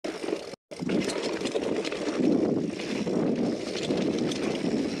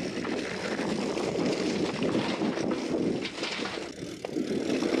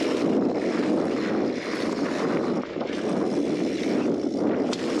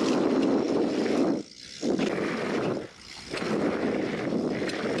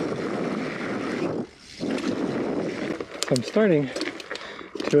I'm starting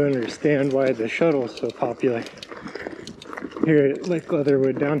to understand why the shuttle is so popular here at Lake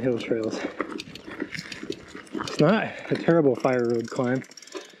Leatherwood downhill trails. It's not a terrible fire road climb,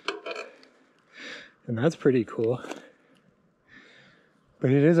 and that's pretty cool. But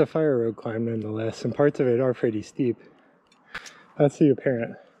it is a fire road climb nonetheless, and parts of it are pretty steep. That's the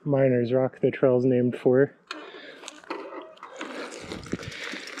apparent Miners Rock the trail's named for.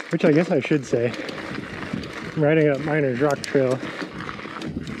 Which I guess I should say, I'm riding up Miners Rock Trail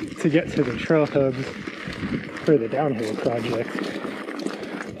to get to the trail hubs for the downhill project.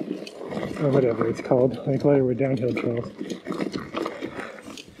 Or whatever it's called, Lake Leatherwood Downhill Trails.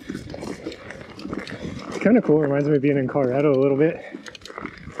 It's kind of cool, reminds me of being in Colorado a little bit.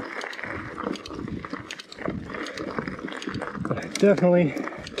 But I definitely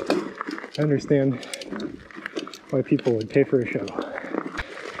understand why people would pay for a shuttle.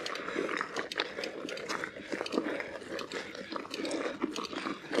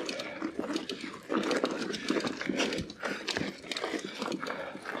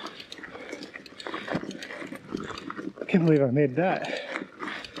 I can't believe I made that.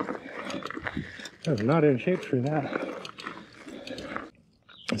 I was not in shape for that.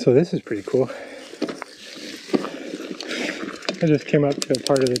 So this is pretty cool. I just came up to a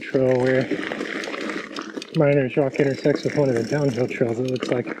part of the trail where Miners Rock intersects with one of the downhill trails, it looks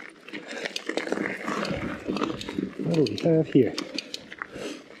like. What do we have here?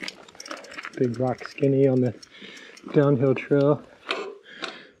 Big rock skinny on the downhill trail.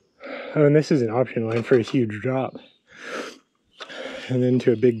 Oh, and this is an option line for a huge drop. And then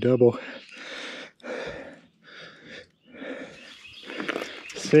to a big double.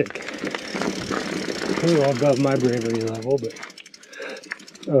 Sick. A little above my bravery level, but...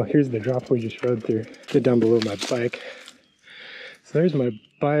 Oh, here's the drop we just rode through. Get down below my bike. So there's my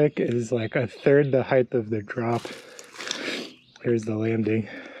bike. It is like a third the height of the drop. Here's the landing.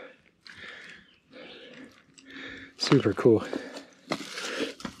 Super cool.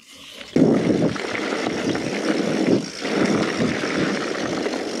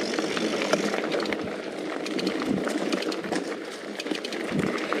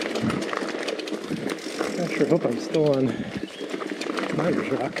 I sure hope I'm still on Miners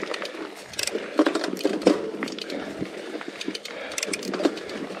Rock.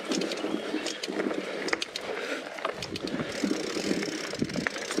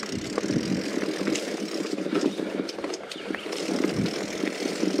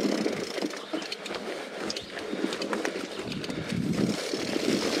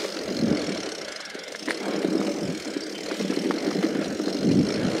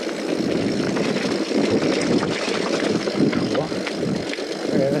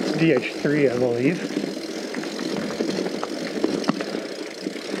 That's DH3, I believe.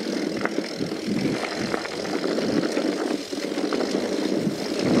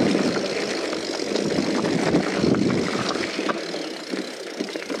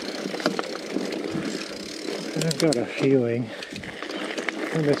 I've got a feeling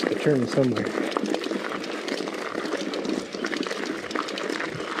I missed a turn somewhere.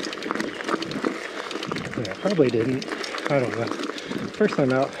 Yeah, I probably didn't. I don't know. First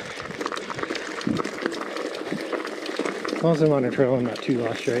time out. As long as I'm on a trail, I'm not too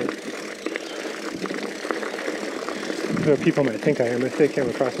lost, right? So people might think I am if they came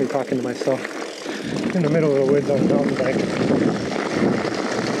across me talking to myself in the middle of the woods on a mountain bike.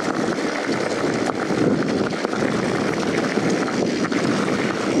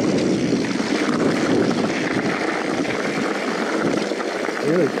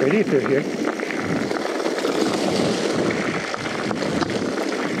 Really pretty through here.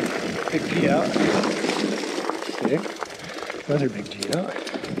 Big G out. Sick. Another big G out.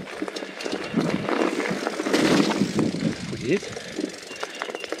 Sweet.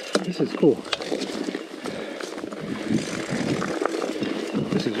 This is cool.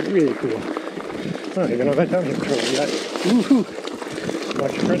 This is really cool. I don't even know if I downhill control yet. Woohoo!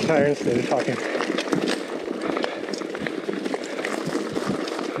 Watch your front tire instead of talking.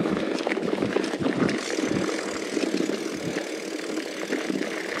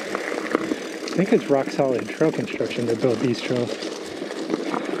 I think it's rock solid trail construction that built these trails.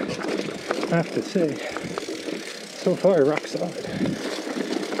 I have to say, so far rock solid.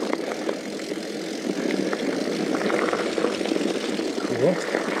 Cool.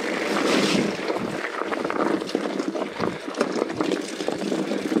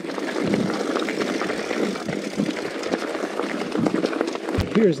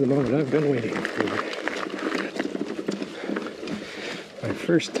 Here's the moment I've been waiting for. My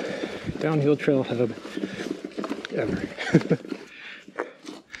first downhill trail hub ever.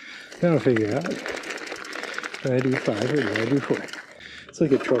 Now I'll figure out Do I do 5 or do I do 4? Let's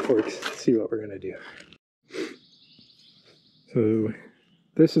look at trail forks, see what we're gonna do. So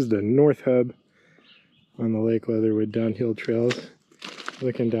this is the north hub on the Lake Leatherwood downhill trails.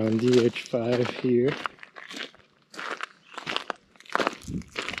 Looking down DH5 here.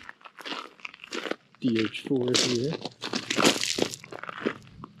 DH4 here.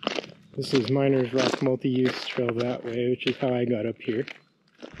 This is Miners Rock multi-use trail that way, which is how I got up here.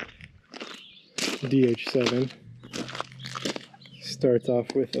 DH7 starts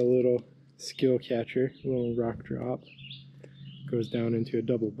off with a little skill catcher, a little rock drop. Goes down into a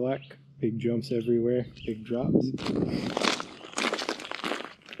double black, big jumps everywhere, big drops.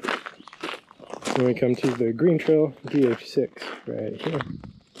 Then we come to the green trail, DH6 right here.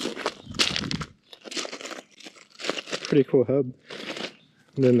 Pretty cool hub.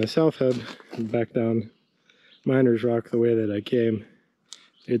 And then the south hub, back down Miners Rock the way that I came.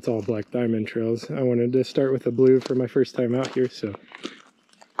 It's all black diamond trails. I wanted to start with a blue for my first time out here, so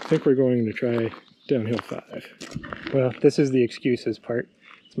I think we're going to try downhill 5. Well, this is the excuses part.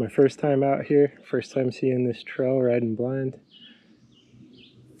 It's my first time out here, first time seeing this trail, riding blind.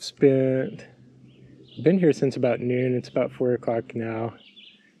 Been here since about noon. It's about 4 o'clock now.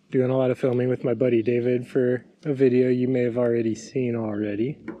 Doing a lot of filming with my buddy David for a video you may have already seen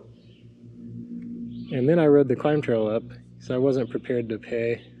already. And then I rode the climb trail up, so I wasn't prepared to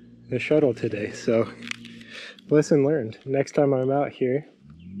pay the shuttle today. So lesson learned. Next time I'm out here,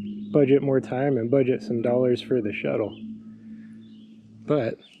 budget more time and budget some dollars for the shuttle.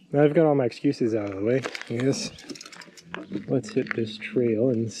 But now I've got all my excuses out of the way. I guess let's hit this trail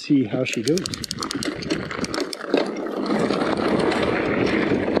and see how she goes.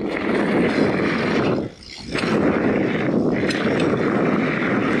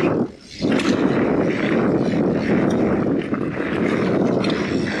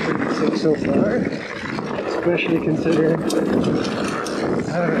 So far, especially considering I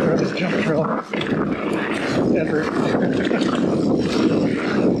haven't rode this jump trail ever.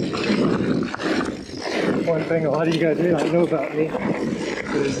 One thing a lot of you guys may not know about me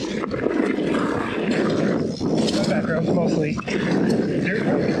is my background's mostly dirt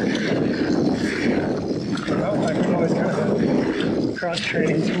bike. Mountain bike was always kind of a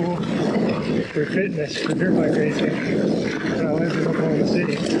cross-training tool for fitness, for dirt bike racing when I lived in Oklahoma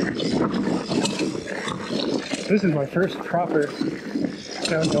City. This is my first proper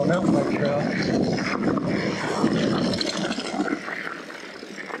downhill mountain bike trail.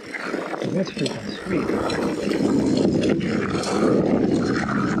 And that's freaking sweet.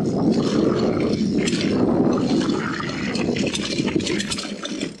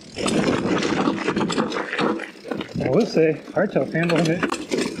 I will say, Hardtail's handling it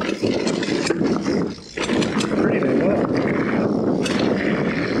pretty damn well.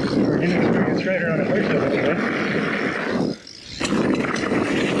 For an inexperienced rider on a hardtail anyway.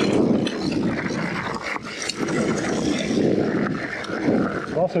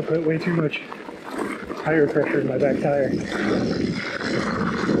 I've also put way too much tire pressure in my back tire.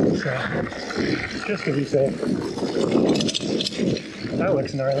 So, just to be safe. That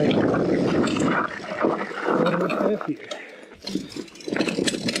looks gnarly. What do we have here?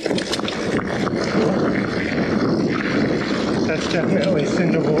 That's definitely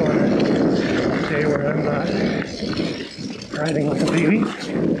sindable on a day where I'm not riding like a baby. A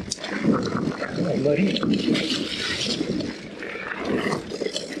little muddy.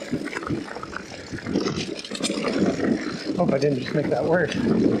 Hope I didn't just make that worse.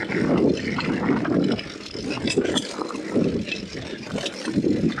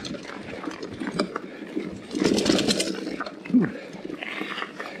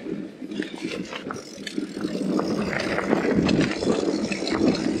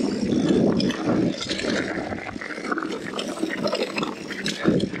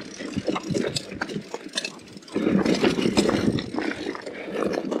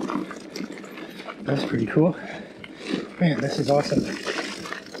 That's pretty cool. Man, this is awesome.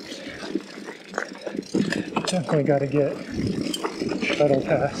 Definitely got to get shuttle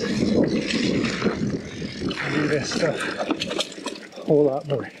pass and do this stuff a whole lot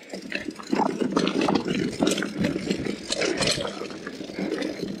more.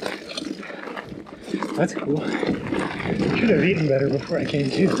 That's cool. Should have eaten better before I came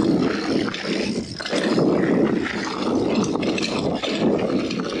to.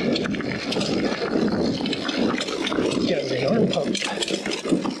 Getting the arm pump.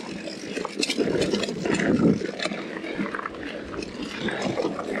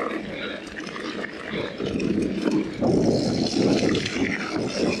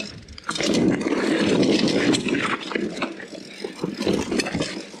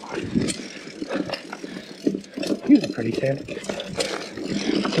 pretty tan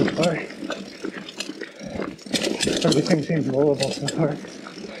so far. Everything seems rollable so far.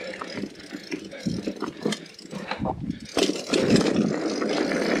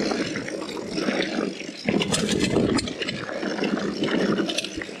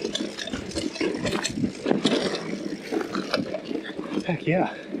 Heck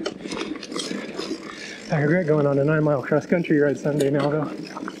yeah. I regret going on a 9-mile cross-country ride Sunday now though.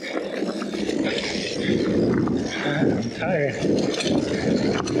 I'm tired.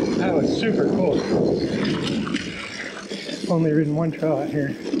 That was super cool. Only ridden one trail out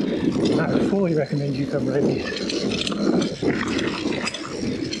here. I fully recommend you come ride these.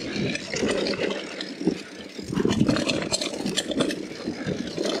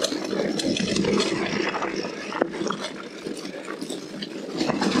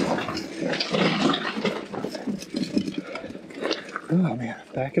 Oh man,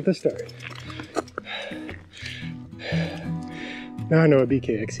 back at the start. Now I know what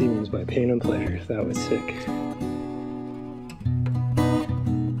BKXC means by pain and pleasure. That was sick.